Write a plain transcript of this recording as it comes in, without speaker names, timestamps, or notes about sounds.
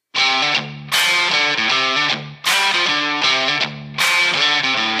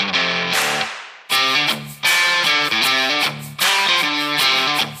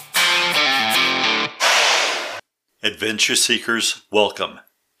Adventure seekers, welcome.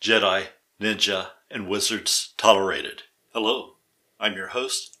 Jedi, ninja, and wizards tolerated. Hello, I'm your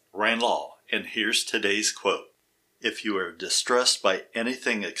host, Ryan Law, and here's today's quote. If you are distressed by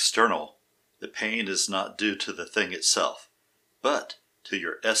anything external, the pain is not due to the thing itself, but to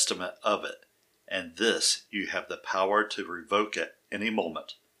your estimate of it, and this you have the power to revoke at any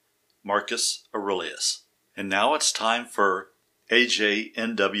moment. Marcus Aurelius. And now it's time for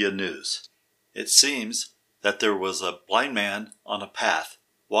AJNW News. It seems that there was a blind man on a path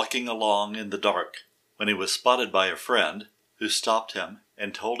walking along in the dark when he was spotted by a friend who stopped him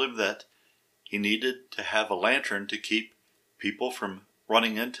and told him that he needed to have a lantern to keep people from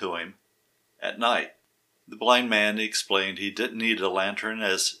running into him at night. The blind man explained he didn't need a lantern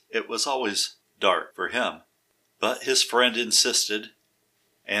as it was always dark for him, but his friend insisted,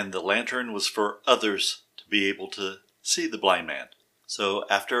 and the lantern was for others to be able to see the blind man. So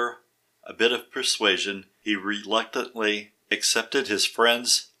after a bit of persuasion, he reluctantly accepted his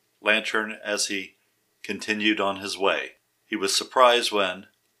friend's lantern as he continued on his way. He was surprised when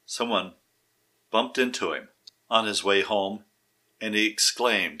someone bumped into him on his way home, and he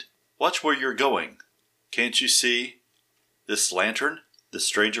exclaimed, "Watch where you're going. Can't you see this lantern?" The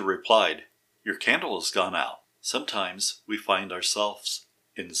stranger replied, "Your candle has gone out." Sometimes we find ourselves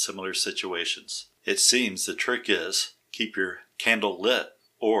in similar situations. It seems the trick is keep your candle lit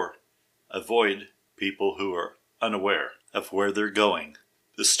or avoid people who are unaware of where they're going.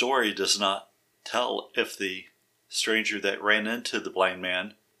 The story does not tell if the stranger that ran into the blind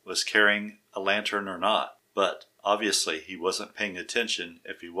man was carrying a lantern or not, but obviously he wasn't paying attention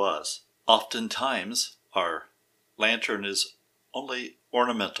if he was. Oftentimes, our lantern is only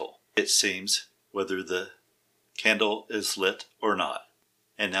ornamental, it seems, whether the candle is lit or not.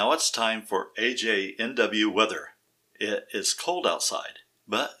 And now it's time for AJNW weather. It is cold outside,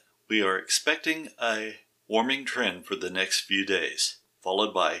 but we are expecting a warming trend for the next few days,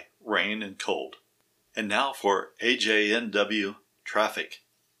 followed by rain and cold. And now for AJNW traffic.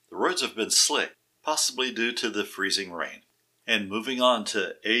 The roads have been slick, possibly due to the freezing rain. And moving on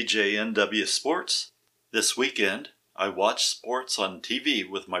to AJNW sports, this weekend I watched sports on TV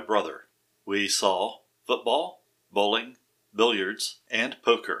with my brother. We saw football, bowling, billiards, and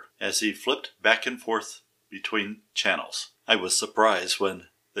poker as he flipped back and forth between channels. I was surprised when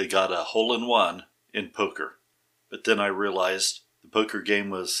they got a hole-in-one in poker, but then I realized the poker game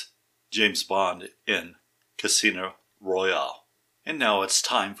was James Bond in Casino Royale. And now it's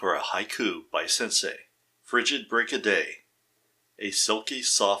time for a haiku by Sensei. Frigid break a day, a silky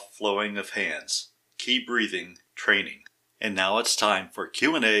soft flowing of hands, key breathing, training. And now it's time for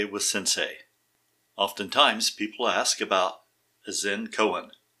Q&A with Sensei. Oftentimes people ask about a Zen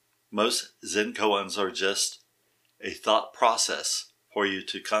koan. Most Zen koans are just a thought process for you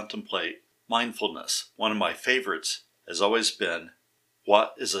to contemplate mindfulness. One of my favorites has always been,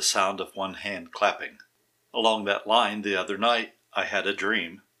 what is the sound of one hand clapping? Along that line, the other night, I had a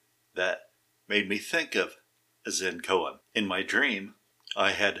dream that made me think of a Zen koan. In my dream,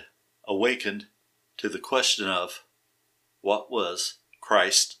 I had awakened to the question of, what was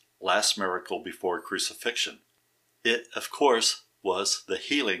Christ's last miracle before crucifixion? It, of course, was the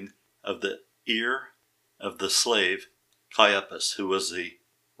healing of the ear of the slave Caiaphas, who was the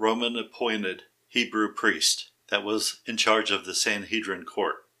Roman-appointed Hebrew priest that was in charge of the Sanhedrin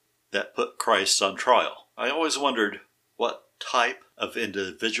court that put Christ on trial. I always wondered what type of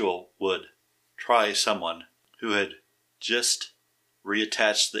individual would try someone who had just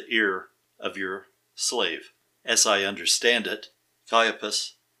reattached the ear of your slave. As I understand it,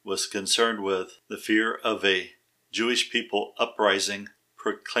 Caiaphas was concerned with the fear of a Jewish people uprising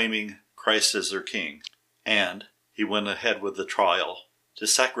proclaiming Christ as their king, and he went ahead with the trial to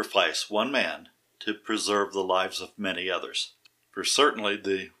sacrifice one man to preserve the lives of many others. For certainly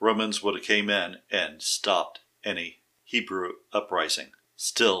the Romans would have came in and stopped any Hebrew uprising.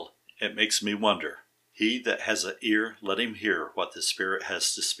 Still, it makes me wonder. He that has an ear, let him hear what the Spirit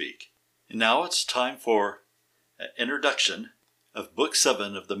has to speak. And now it's time for an introduction of Book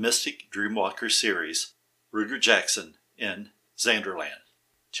 7 of the Mystic Dreamwalker series, Ruger Jackson in Xanderland.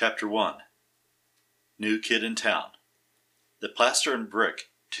 Chapter 1. New Kid in Town. The plaster and brick,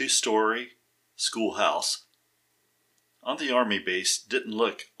 2-story schoolhouse on the army base didn't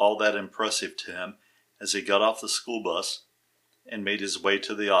look all that impressive to him as he got off the school bus and made his way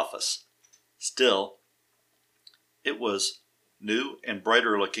to the office. Still, it was new and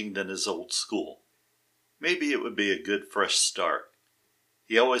brighter looking than his old school. Maybe it would be a good fresh start.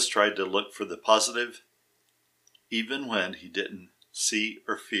 He always tried to look for the positive, even when he didn't see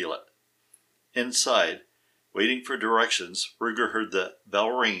or feel it. Inside, waiting for directions, Ruger heard the bell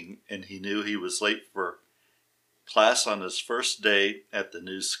ringing, and he knew he was late for class on his first day at the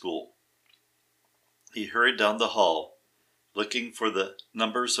new school. He hurried down the hall, looking for the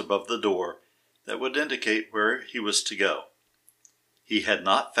numbers above the door that would indicate where he was to go. He had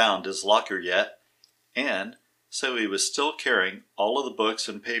not found his locker yet, and so he was still carrying all of the books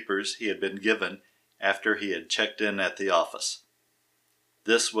and papers he had been given after he had checked in at the office.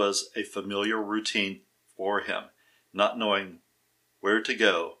 This was a familiar routine for him, not knowing where to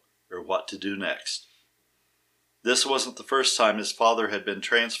go or what to do next. This wasn't the first time his father had been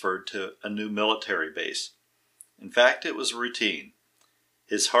transferred to a new military base. In fact, it was routine.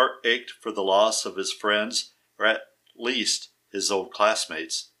 His heart ached for the loss of his friends, or at least his old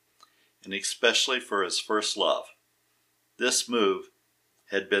classmates, and especially for his first love. This move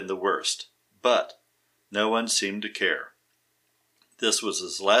had been the worst, but no one seemed to care. This was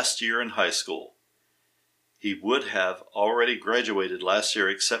his last year in high school. He would have already graduated last year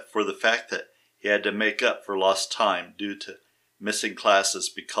except for the fact that he had to make up for lost time due to missing classes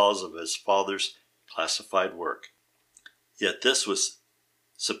because of his father's classified work. Yet this was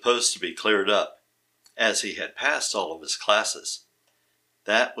supposed to be cleared up, as he had passed all of his classes.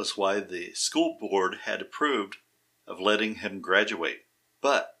 That was why the school board had approved of letting him graduate,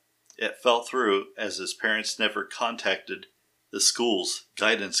 but it fell through as his parents never contacted the school's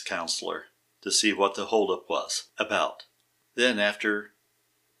guidance counselor to see what the holdup was about. Then after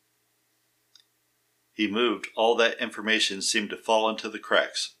he moved, all that information seemed to fall into the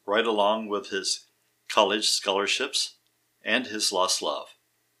cracks, right along with his college scholarships and his lost love.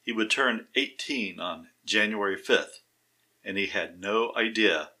 He would turn 18 on January 5th, and he had no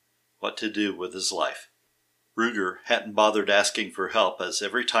idea what to do with his life. Ruger hadn't bothered asking for help, as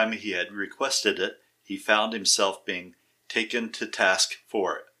every time he had requested it, he found himself being taken to task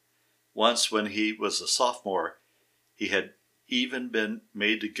for it. Once, when he was a sophomore, he had even been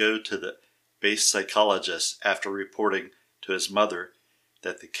made to go to the base psychologist after reporting to his mother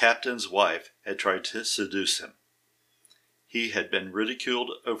that the captain's wife had tried to seduce him. He had been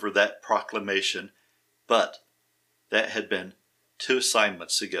ridiculed over that proclamation, but that had been 2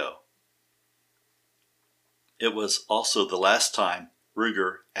 assignments ago. It was also the last time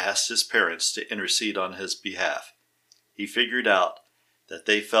Ruger asked his parents to intercede on his behalf. He figured out that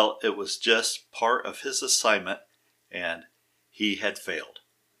they felt it was just part of his assignment and he had failed.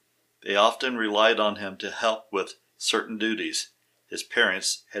 They often relied on him to help with certain duties. His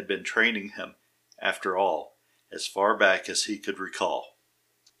parents had been training him, after all, as far back as he could recall.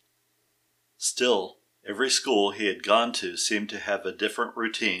 Still, every school he had gone to seemed to have a different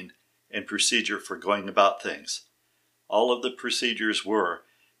routine and procedure for going about things. All of the procedures were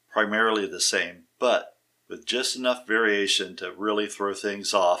primarily the same, but with just enough variation to really throw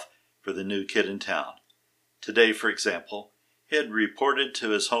things off for the new kid in town. Today, for example, he had reported to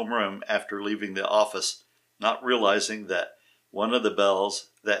his homeroom after leaving the office, not realizing that one of the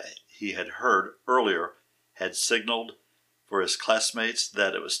bells that he had heard earlier had signaled for his classmates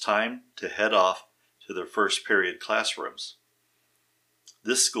that it was time to head off to their first period classrooms.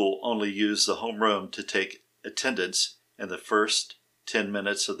 This school only used the homeroom to take attendance in the first 10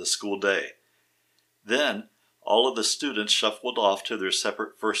 minutes of the school day. Then, all of the students shuffled off to their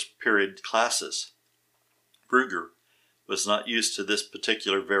separate first period classes. Ruger was not used to this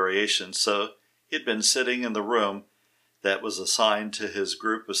particular variation, so he had been sitting in the room that was assigned to his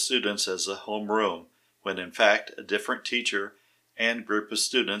group of students as a homeroom, when in fact a different teacher and group of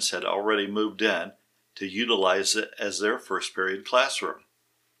students had already moved in to utilize it as their first period classroom.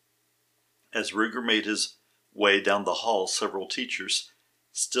 As Ruger made his way down the hall, several teachers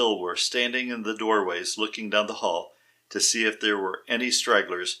still were standing in the doorways looking down the hall to see if there were any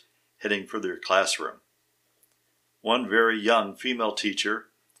stragglers heading for their classroom. One very young female teacher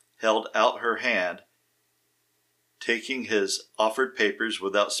held out her hand, taking his offered papers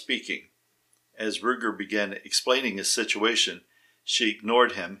without speaking. As Ruger began explaining his situation, she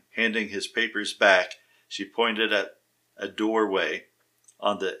ignored him, handing his papers back. She pointed at a doorway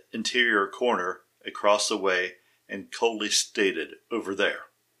on the interior corner across the way and coldly stated, "Over there."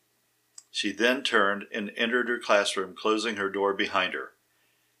 She then turned and entered her classroom, closing her door behind her.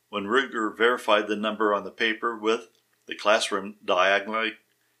 When Ruger verified the number on the paper with the classroom diagonally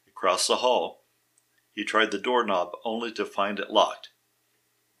across the hall, he tried the doorknob only to find it locked.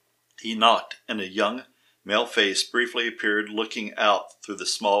 He knocked, and a young male face briefly appeared looking out through the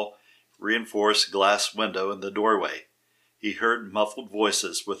small, reinforced glass window in the doorway. He heard muffled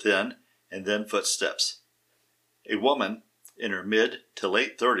voices within, and then footsteps. A woman in her mid to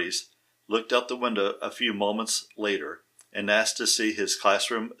late 30s looked out the window a few moments later and asked to see his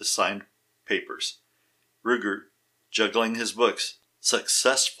classroom assigned papers. Ruger, juggling his books,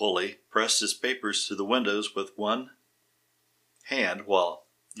 successfully pressed his papers to the windows with one hand while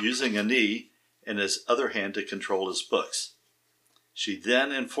using a knee and his other hand to control his books. She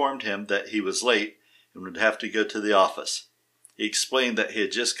then informed him that he was late and would have to go to the office. He explained that he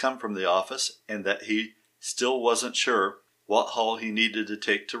had just come from the office and that he still wasn't sure what hall he needed to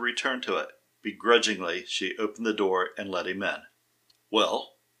take to return to it. Begrudgingly, she opened the door and let him in.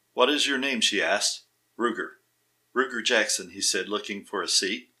 "Well, what is your name?" she asked. "Ruger." "Ruger Jackson," he said, looking for a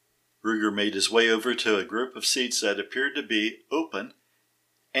seat. Ruger made his way over to a group of seats that appeared to be open,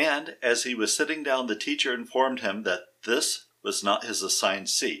 and as he was sitting down, the teacher informed him that this was not his assigned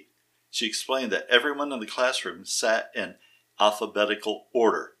seat. She explained that everyone in the classroom sat in alphabetical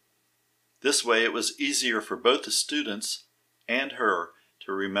order. This way it was easier for both the students and her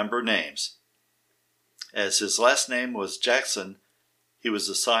to remember names. As his last name was Jackson, he was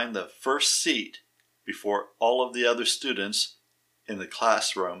assigned the first seat before all of the other students in the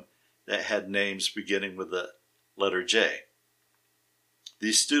classroom that had names beginning with the letter J.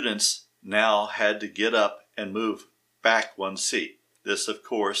 These students now had to get up and move back one seat. This, of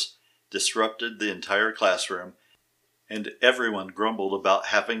course, disrupted the entire classroom, and everyone grumbled about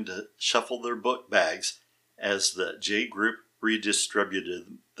having to shuffle their book bags as the J group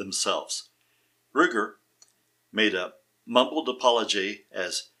redistributed themselves. Ruger made a mumbled apology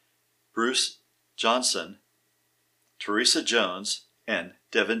as Bruce Johnson, Teresa Jones, and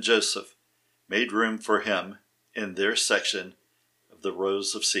Devin Joseph made room for him in their section of the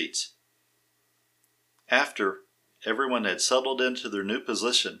rows of seats. After everyone had settled into their new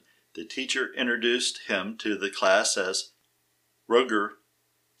position, the teacher introduced him to the class as Ruger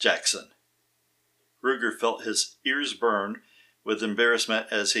Jackson. Ruger felt his ears burn with embarrassment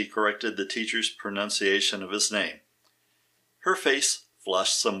as he corrected the teacher's pronunciation of his name. Her face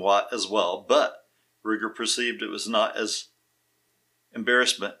flushed somewhat as well, but Ruger perceived it was not as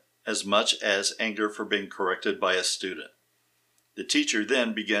embarrassment as much as anger for being corrected by a student. The teacher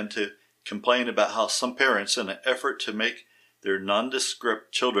then began to complain about how some parents, in an effort to make their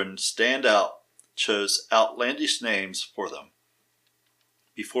nondescript children stand out, chose outlandish names for them.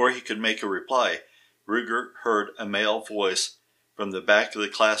 Before he could make a reply, Ruger heard a male voice from the back of the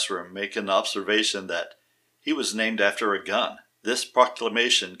classroom make an observation that he was named after a gun. This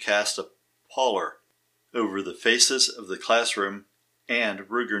proclamation cast a pallor over the faces of the classroom, and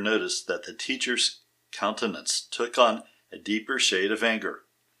Ruger noticed that the teacher's countenance took on a deeper shade of anger.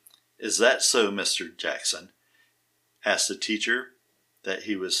 "Is that so, Mr. Jackson?" asked the teacher, that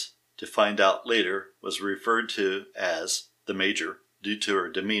he was to find out later was referred to as the Major due to her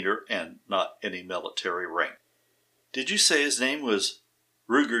demeanor and not any military rank. "Did you say his name was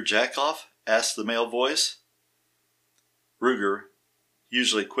Ruger Jackoff?" asked the male voice. Ruger,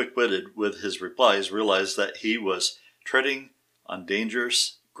 usually quick-witted with his replies, realized that he was treading on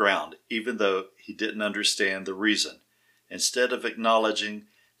dangerous ground, even though he didn't understand the reason. Instead of acknowledging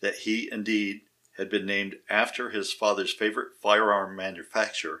that he indeed had been named after his father's favorite firearm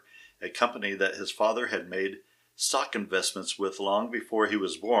manufacturer, a company that his father had made stock investments with long before he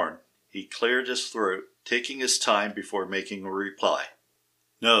was born, he cleared his throat, taking his time before making a reply.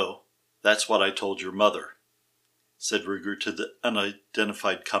 "No, that's what I told your mother," said Ruger to the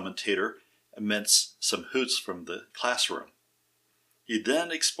unidentified commentator amidst some hoots from the classroom. He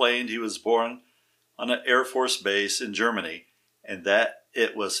then explained he was born on an Air Force base in Germany, and that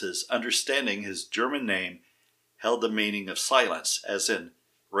it was his understanding his German name held the meaning of silence, as in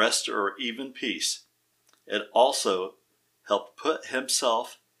rest or even peace. It also helped put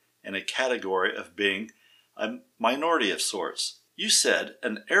himself in a category of being a minority of sorts. "You said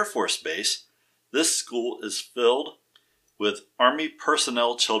an Air Force base. This school is filled with Army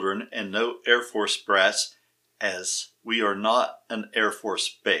personnel children and no Air Force brats, as we are not an Air Force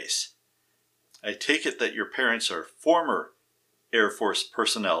base." "I take it that your parents are former Air Force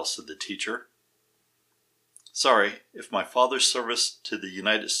personnel," said the teacher. "Sorry if my father's service to the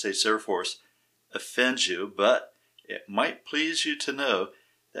United States Air Force offends you, but it might please you to know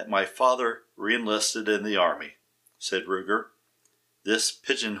that my father re-enlisted in the Army," said Ruger. This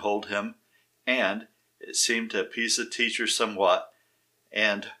pigeonholed him, and it seemed to appease the teacher somewhat,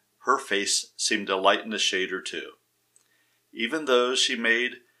 and her face seemed to lighten a shade or two, even though she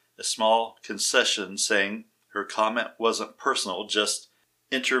made a small concession, saying her comment wasn't personal, just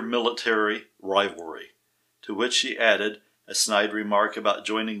intermilitary rivalry, to which she added a snide remark about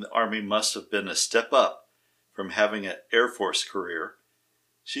joining the Army must have been a step up from having an Air Force career.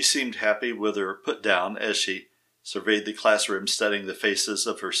 She seemed happy with her put-down as she surveyed the classroom, studying the faces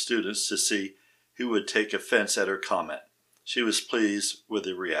of her students to see who would take offense at her comment. She was pleased with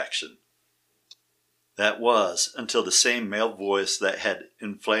the reaction. That was until the same male voice that had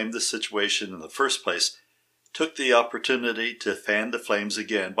inflamed the situation in the first place took the opportunity to fan the flames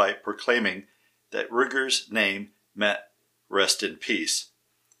again by proclaiming that Ruger's name meant rest in peace.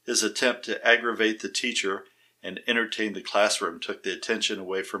 His attempt to aggravate the teacher and entertain the classroom took the attention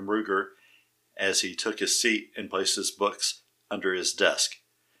away from Ruger as he took his seat and placed his books under his desk.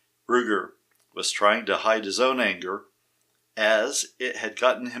 Ruger was trying to hide his own anger, as it had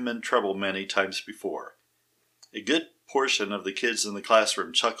gotten him in trouble many times before. A good portion of the kids in the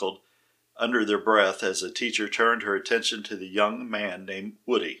classroom chuckled under their breath as the teacher turned her attention to the young man named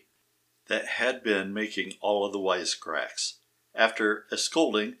Woody that had been making all of the wisecracks. After a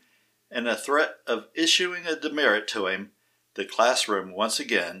scolding and a threat of issuing a demerit to him, the classroom once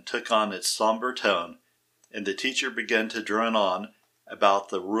again took on its somber tone, and the teacher began to drone on about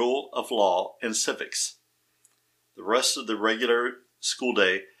the rule of law and civics. The rest of the regular school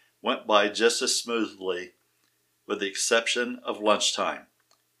day went by just as smoothly, with the exception of lunchtime.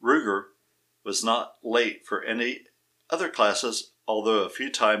 Ruger was not late for any other classes, although a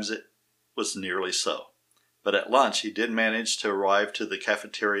few times it was nearly so. But at lunch he did manage to arrive to the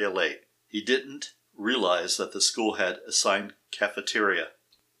cafeteria late. He didn't realize that the school had assigned cafeteria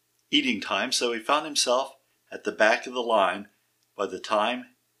eating time, so he found himself at the back of the line by the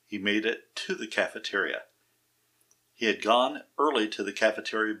time he made it to the cafeteria. He had gone early to the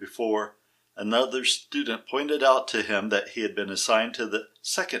cafeteria before another student pointed out to him that he had been assigned to the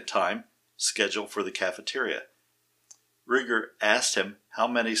second time scheduled for the cafeteria. Ruger asked him how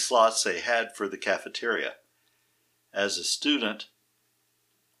many slots they had for the cafeteria. As a student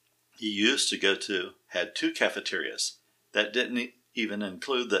he used to go to had 2 cafeterias. That didn't even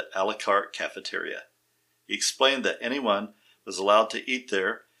include the a la carte cafeteria. He explained that anyone was allowed to eat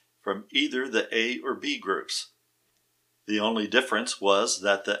there from either the A or B groups. The only difference was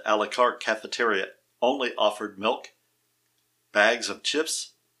that the a la carte cafeteria only offered milk, bags of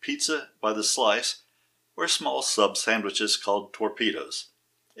chips, pizza by the slice, or small sub sandwiches called torpedoes,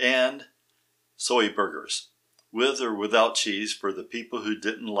 and soy burgers, with or without cheese for the people who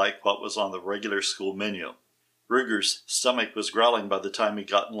didn't like what was on the regular school menu. Ruger's stomach was growling by the time he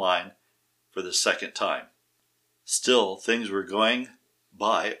got in line for the second time. Still, things were going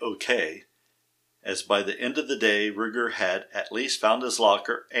by okay, as by the end of the day Ruger had at least found his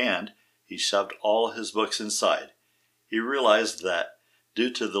locker and he shoved all his books inside. He realized that,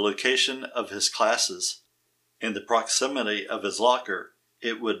 due to the location of his classes and the proximity of his locker,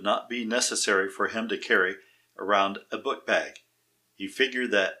 it would not be necessary for him to carry around a book bag. He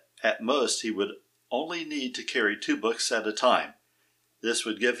figured that at most he would only need to carry 2 books at a time. This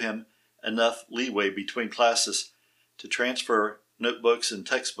would give him enough leeway between classes to transfer notebooks and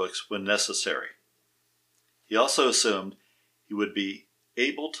textbooks when necessary. He also assumed he would be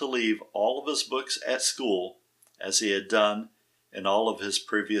able to leave all of his books at school as he had done in all of his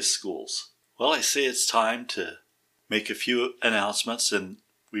previous schools. Well, I see it's time to make a few announcements, and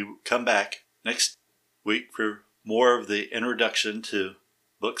we will come back next week for more of the introduction to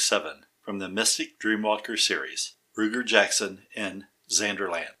Book 7 from the Mystic Dreamwalker series, Ruger Jackson in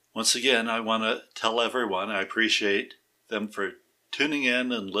Xanderland. Once again, I want to tell everyone I appreciate them for tuning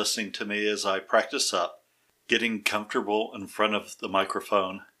in and listening to me as I practice up, getting comfortable in front of the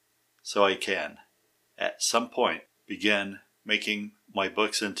microphone so I can, at some point, begin making my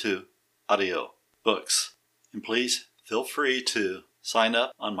books into audio books. And please feel free to sign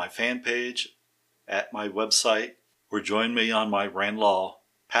up on my fan page at my website or join me on my Rand Law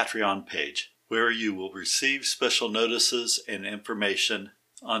Patreon page, where you will receive special notices and information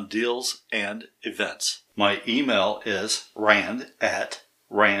on deals and events. My email is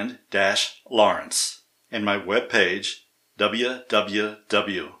rand@rand-lawrence, and my webpage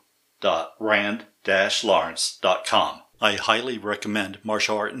www.rand-lawrence.com. I highly recommend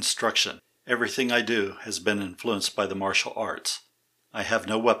martial art instruction. Everything I do has been influenced by the martial arts. I have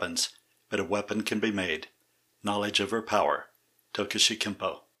no weapons, but a weapon can be made. Knowledge over power. Tokushi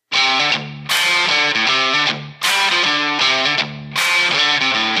Kempo.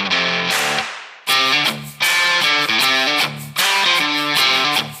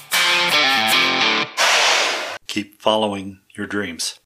 Keep following your dreams.